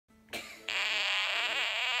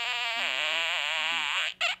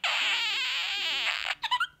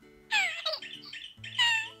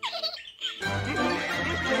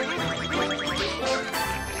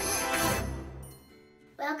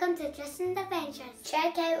Adventures.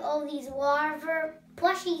 Check out all these Larva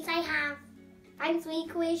Plushies I have. Thanks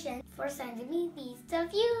Recreation for sending me these to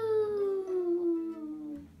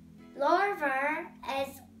view. Larva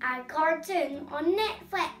is a cartoon on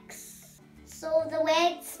Netflix. So the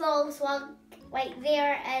red small slug right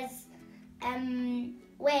there is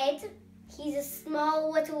red. He's a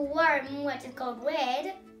small little worm which is called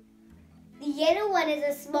red. The yellow one is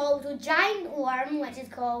a small little giant worm which is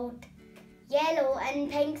called yellow,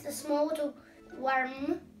 and pink's a small little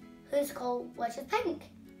worm which is pink.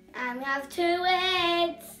 And we have two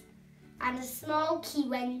heads and a small key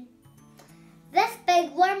wing. This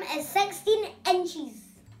big worm is 16 inches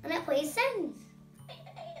and it plays sounds.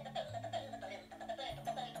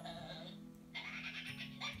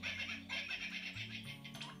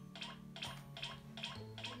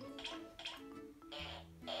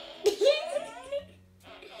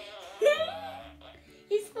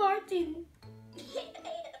 He's farting.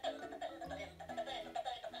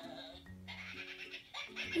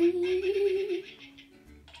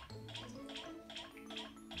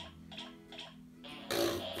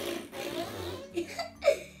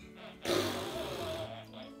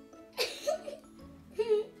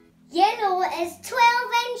 Yellow is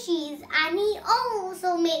 12 inches and he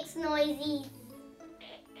also makes noises.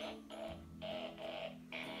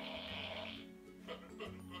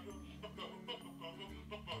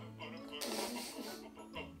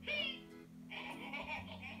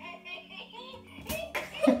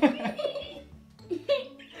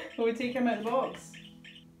 Will we take him out of the box?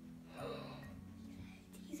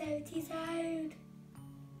 He's out, he's out.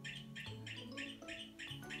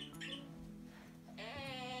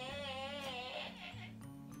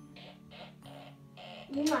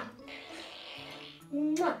 Mwah.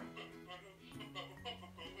 Mwah.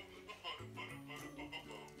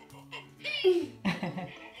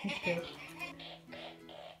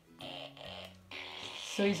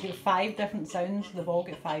 So he's got 5 different sounds. They've all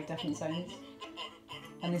got 5 different sounds.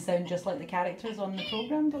 And they sound just like the characters on the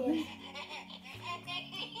programme, don't they?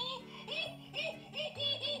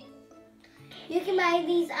 You can buy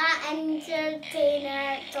these at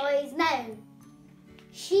Entertainer Toys now.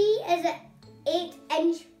 She is an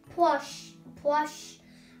 8-inch plush,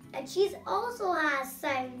 and she also has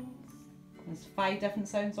sounds. There's 5 different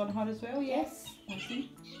sounds on her as well, yes? I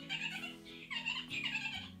see.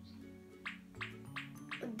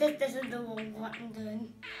 This isn't the one what I'm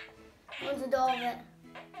doing. I want to do all of it.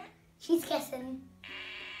 She's kissing.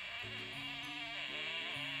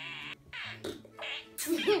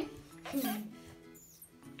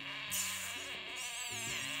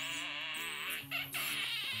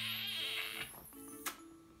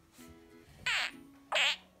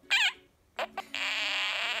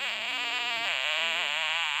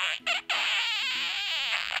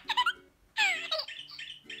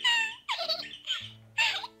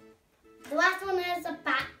 The last one is a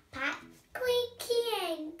backpack.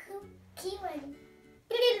 Keyring.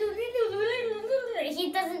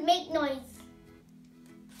 He doesn't make noise.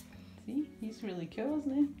 See, he's really cool,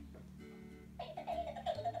 isn't he?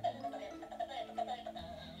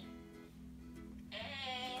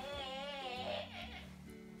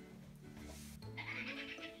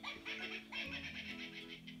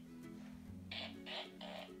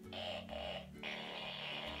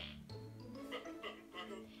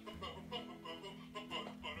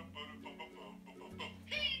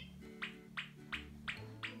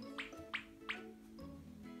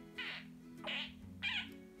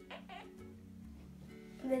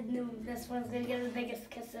 No, this one's gonna get the biggest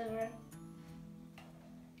kiss ever.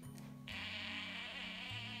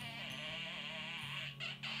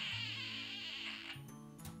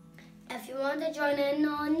 If you want to join in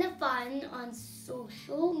on the fun on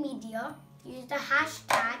social media, use the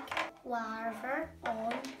hashtag Larva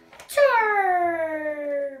on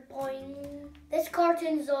Turpoint. This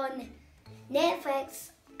cartoon's on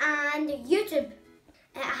Netflix and YouTube.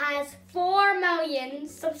 It has 4 million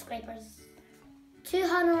subscribers.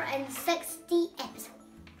 260 episodes.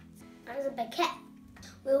 That was a big hit.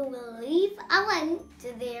 We will leave a link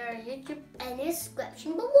to their YouTube in the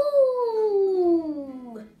description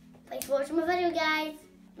below. Thanks for watching my video, guys.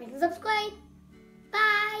 Make and subscribe.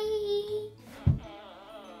 Bye.